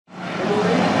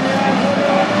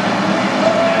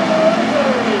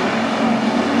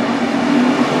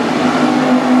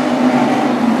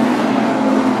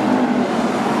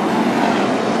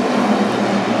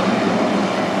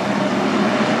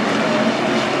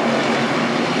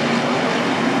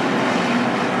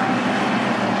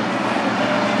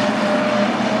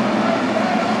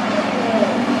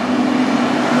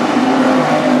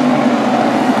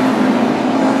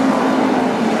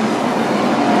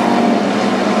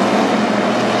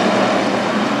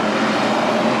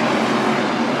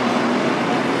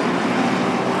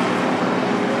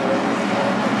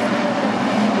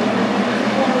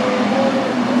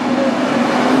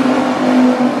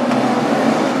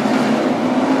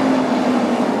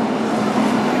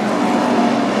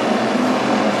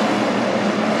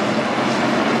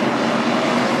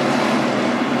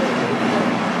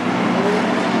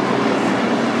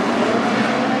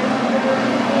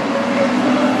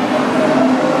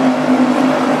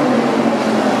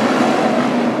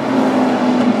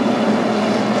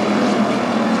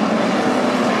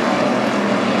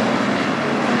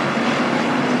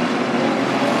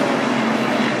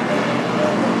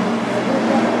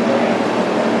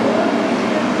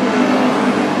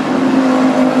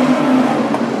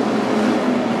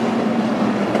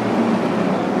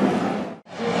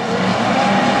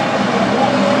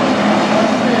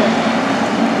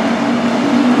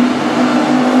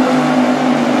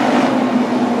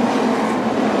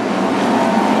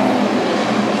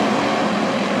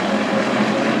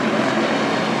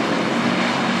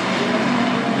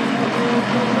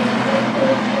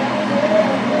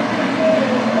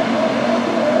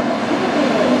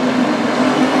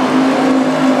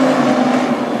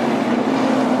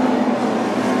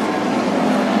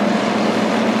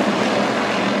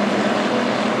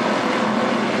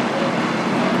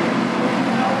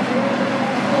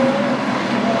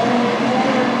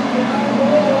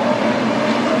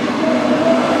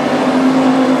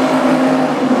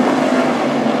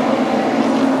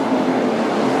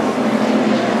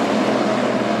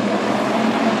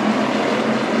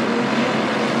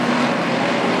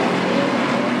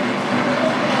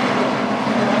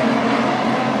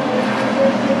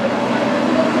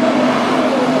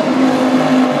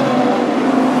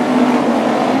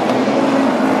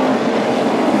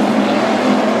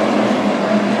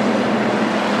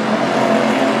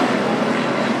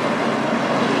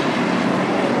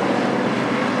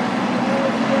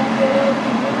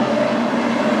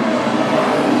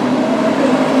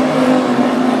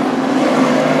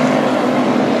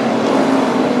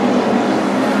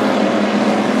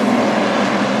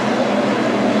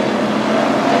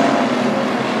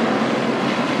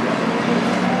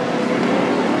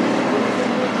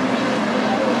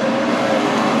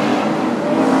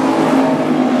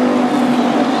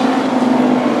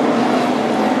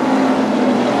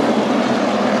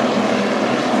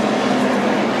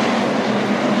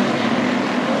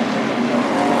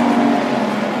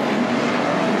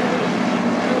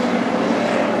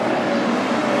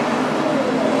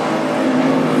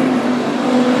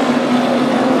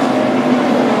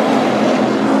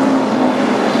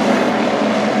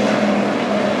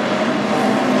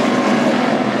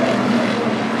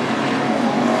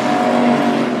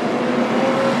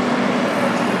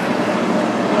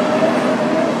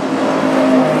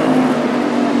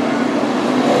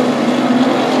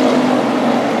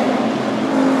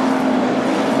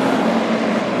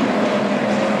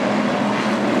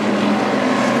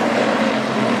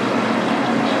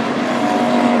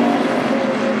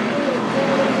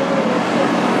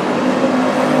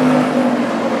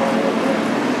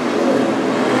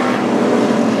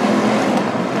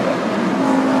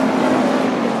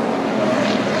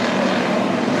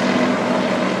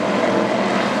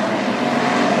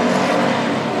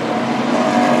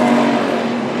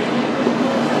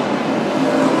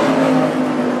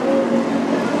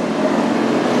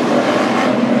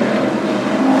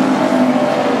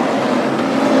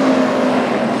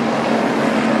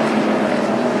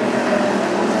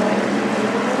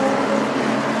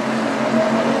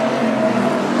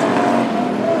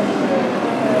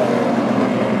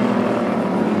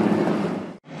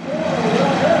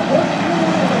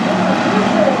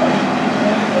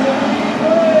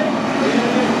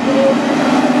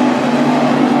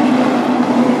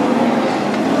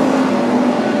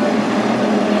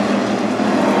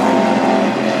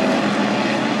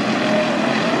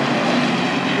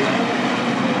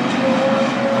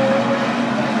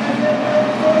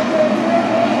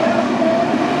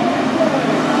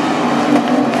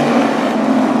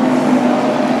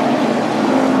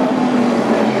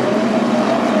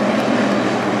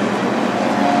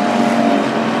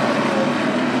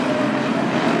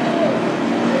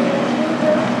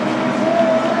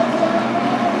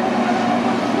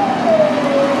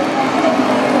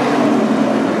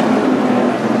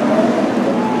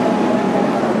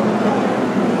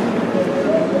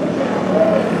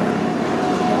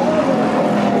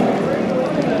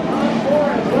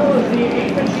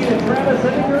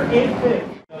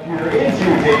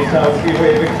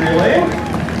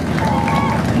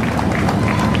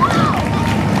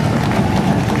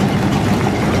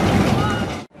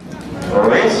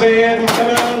Race fans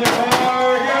coming out in the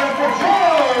car here for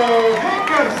Joe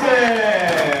Jacobson.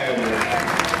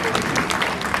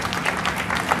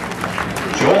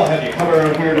 Joel, I'll have you come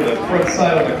around here to the front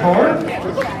side of the car.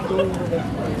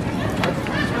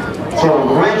 So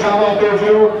great job out there,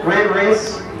 Joe. Great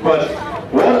race, but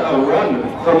what a run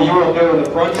from you out there in the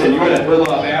front, and you had to hold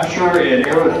off Asher and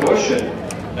Aaron Bush, and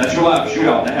that's your lap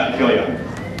shootout. That had to kill you.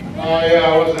 Yeah,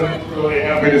 I wasn't really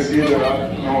happy to see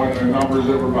that, knowing the numbers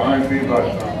that were behind me, but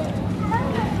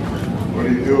what do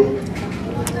you do?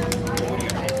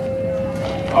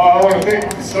 I want to thank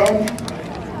my son.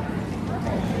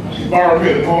 He borrowed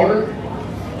me the motor.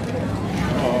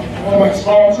 All my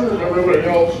sponsors, everybody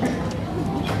else.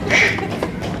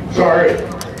 Sorry.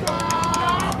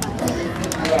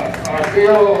 I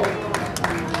feel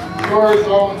Cars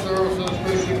Home Services,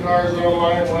 Fishing Cars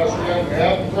Online, West End,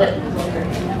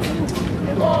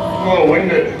 a little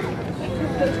winded.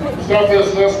 Stuff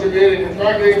is excavating,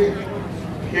 trucking,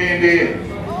 K&D,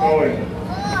 going.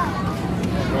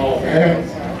 All fans.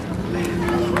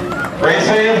 Race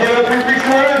fans, give it a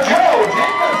three-quarter Joe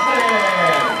Jacobson.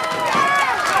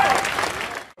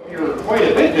 You're quite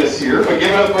a bit this year, but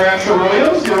give it up for Asher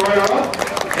Williams, you're right off.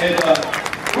 And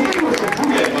we think it was some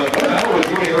Phuket, but what the hell was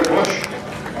doing Aaron Bush?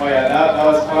 Oh yeah, that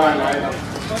was fun.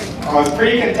 I was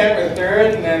pretty content with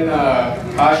third, and then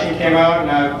caution came out, and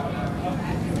that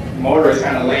motor was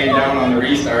kind of laying down on the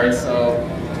restart, so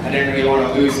I didn't really want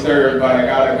to lose third, but I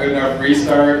got a good enough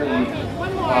restart, and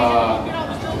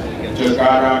just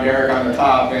got around Derek on the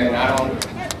top, and I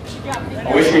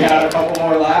wish we had a couple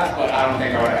more laps, but I don't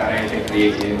think I would have had anything for the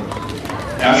 18.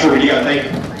 Asher, what do you got to think?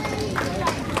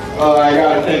 I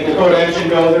got to thank Dakota Engine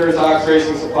Builders, Ox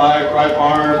Racing Supply, Pride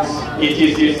Farms,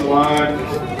 ETC Salon,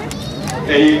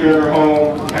 Eddie Funeral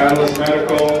Home, Catalyst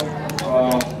Medical,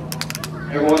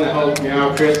 everyone that helped me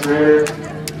out, Chris Ritter,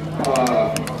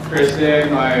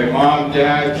 Kristen, my mom,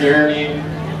 dad, Jeremy,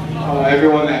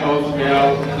 everyone that helped me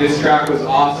out. This track was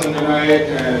awesome tonight,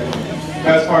 and the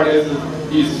best part is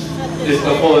it's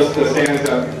the fullest the stands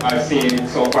that I've seen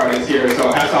so far this year,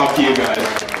 so hats off to you guys.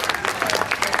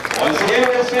 Once again,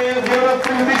 fans, give it up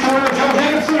for the feature winner, Joe